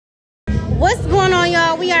What's going on,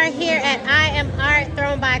 y'all? We are here at I Am Art,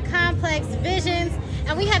 thrown by Complex Visions,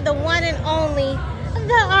 and we have the one and only,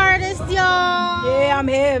 the artist, y'all. Yeah, I'm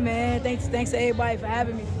here, man. Thanks to everybody for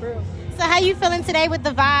having me, for real. So how you feeling today with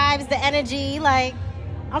the vibes, the energy? Like,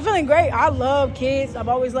 I'm feeling great. I love kids. I've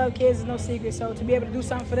always loved kids. It's no secret. So to be able to do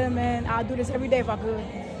something for them, man, I'll do this every day if I could.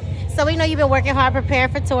 So we know you've been working hard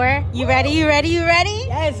preparing for tour. You ready? You ready? You ready?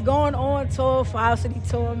 Yes, going on tour for House City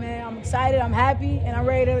Tour, man. I'm excited. I'm happy, and I'm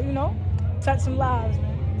ready to, touch some lives,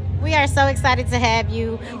 man. We are so excited to have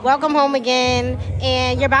you. Welcome home again,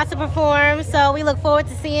 and you're about to perform, so we look forward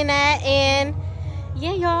to seeing that. And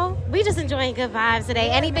yeah, y'all, we just enjoying good vibes today.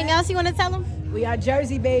 Yeah, anything else you want to tell them? We are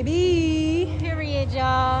Jersey, baby. Period,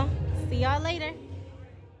 y'all. See y'all later.